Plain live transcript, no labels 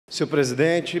Senhor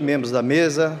presidente, membros da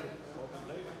mesa,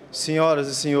 senhoras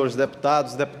e senhores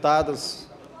deputados, deputadas,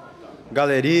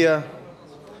 galeria,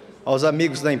 aos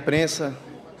amigos da imprensa.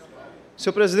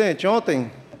 Senhor presidente,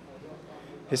 ontem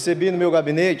recebi no meu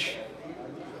gabinete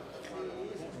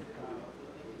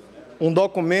um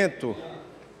documento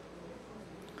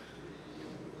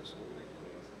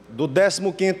do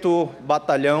 15º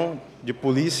Batalhão de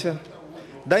Polícia,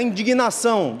 da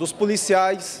indignação dos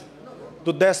policiais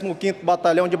do 15º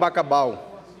Batalhão de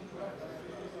Bacabal,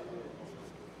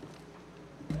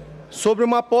 sobre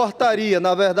uma portaria,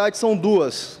 na verdade são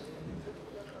duas,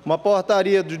 uma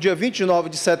portaria do dia 29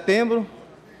 de setembro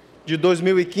de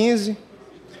 2015,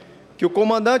 que o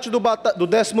comandante do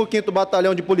 15º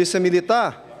Batalhão de Polícia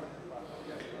Militar,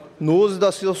 no uso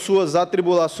das suas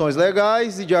atribuições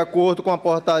legais e de acordo com a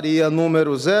portaria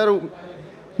número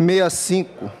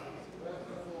 065,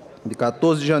 de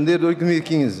 14 de janeiro de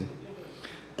 2015,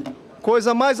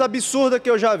 coisa mais absurda que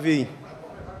eu já vi,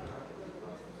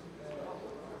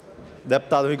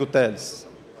 deputado Rigo Teles.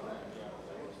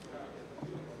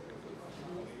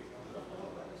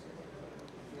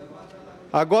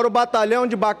 Agora o batalhão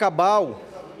de Bacabal,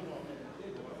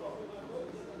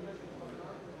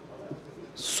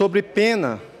 sobre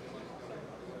pena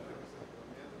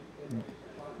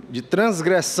de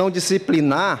transgressão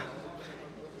disciplinar,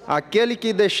 aquele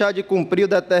que deixar de cumprir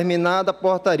determinada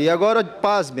portaria. Agora,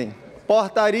 pasmem,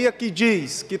 portaria que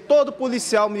diz que todo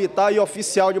policial militar e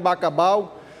oficial de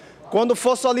Bacabal, quando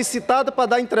for solicitado para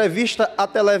dar entrevista à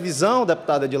televisão,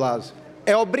 deputada Edilásio,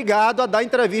 é obrigado a dar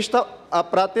entrevista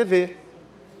para a TV.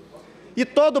 E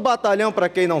todo batalhão, para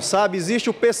quem não sabe, existe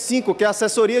o P5, que é a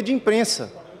assessoria de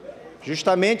imprensa,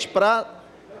 justamente para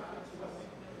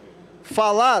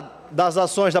falar das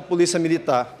ações da Polícia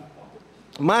Militar.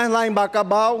 Mas lá em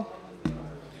Bacabal,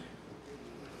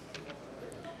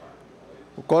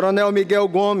 o coronel Miguel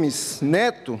Gomes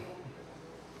Neto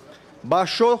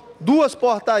baixou duas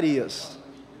portarias,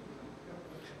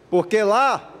 porque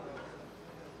lá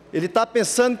ele está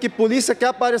pensando que polícia quer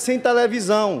aparecer em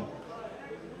televisão,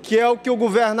 que é o que o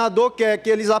governador quer, que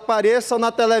eles apareçam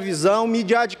na televisão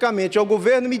midiaticamente. É o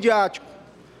governo midiático.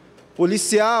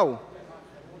 Policial,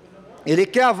 ele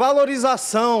quer a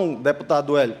valorização,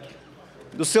 deputado Wellington,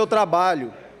 do seu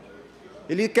trabalho.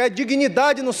 Ele quer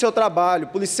dignidade no seu trabalho. O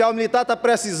policial militar está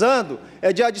precisando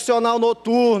de adicional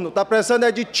noturno, está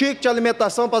precisando de ticket de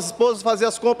alimentação para as esposas fazer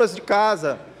as compras de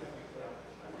casa.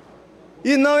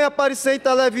 E não é aparecer em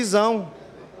televisão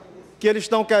que eles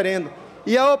estão querendo.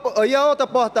 E a outra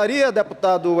portaria,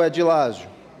 deputado Edilásio,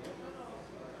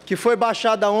 que foi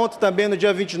baixada ontem também, no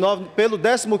dia 29, pelo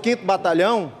 15º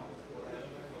Batalhão,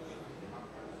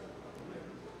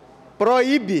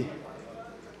 proíbe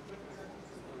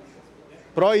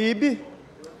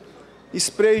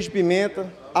sprays de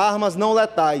pimenta, armas não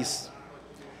letais.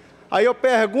 Aí eu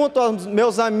pergunto aos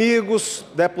meus amigos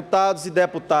deputados e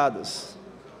deputadas,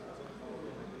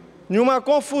 em uma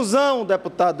confusão,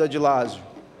 deputado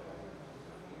Edilásio,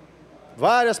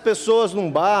 várias pessoas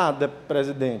num bar,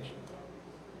 presidente,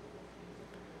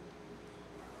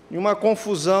 em uma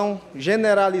confusão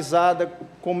generalizada,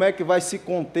 como é que vai se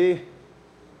conter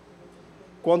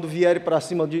quando vierem para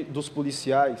cima dos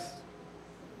policiais?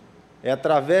 É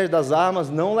através das armas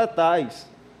não letais,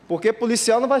 porque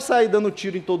policial não vai sair dando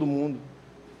tiro em todo mundo.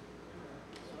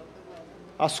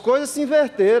 As coisas se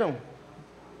inverteram.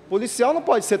 Policial não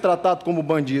pode ser tratado como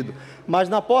bandido, mas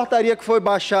na portaria que foi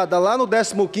baixada lá no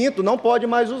 15º, não pode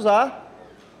mais usar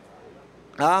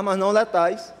armas não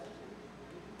letais.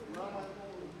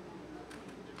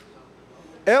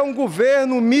 É um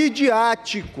governo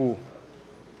midiático,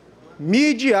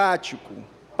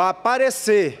 para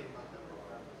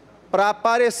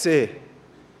aparecer.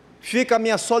 Fica a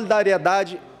minha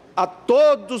solidariedade a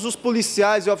todos os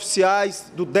policiais e oficiais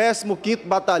do 15º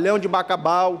Batalhão de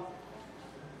Bacabal,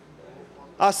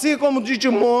 assim como o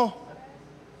Didimon,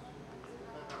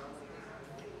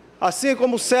 assim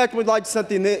como o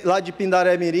 7º lá de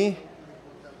Pindaré-Mirim,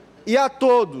 e a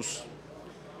todos.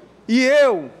 E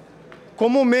eu,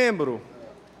 como membro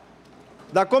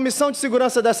da Comissão de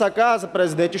Segurança dessa Casa,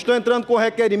 presidente, estou entrando com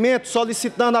requerimento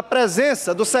solicitando a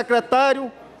presença do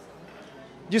secretário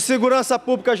de Segurança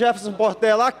Pública, Jefferson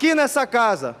Portela, aqui nessa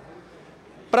casa,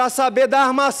 para saber da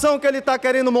armação que ele está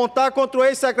querendo montar contra o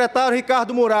ex-secretário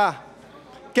Ricardo Murat,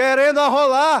 querendo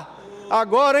arrolar,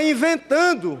 agora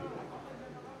inventando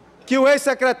que o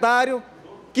ex-secretário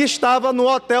que estava no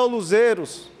Hotel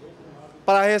Luzeiros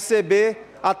para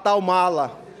receber a tal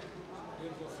mala.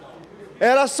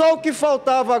 Era só o que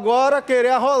faltava agora, querer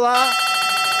arrolar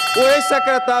o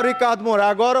ex-secretário Ricardo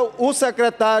Murat. Agora o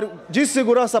secretário de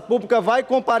Segurança Pública vai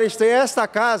comparecer a esta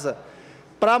casa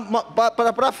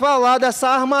para falar dessa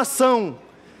armação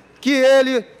que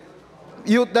ele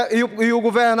e o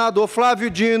governador Flávio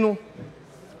Dino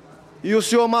e o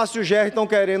senhor Márcio Gerri estão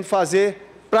querendo fazer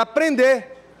para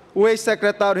prender o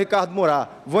ex-secretário Ricardo Murat.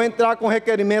 Vou entrar com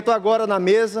requerimento agora na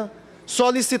mesa,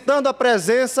 solicitando a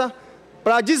presença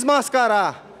para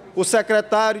desmascarar o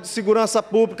secretário de Segurança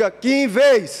Pública, que, em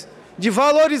vez de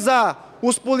valorizar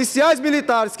os policiais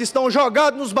militares que estão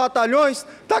jogados nos batalhões,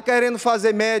 está querendo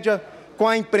fazer média com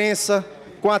a imprensa,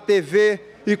 com a TV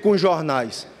e com os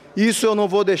jornais. Isso eu não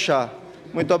vou deixar.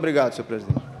 Muito obrigado, senhor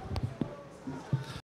presidente.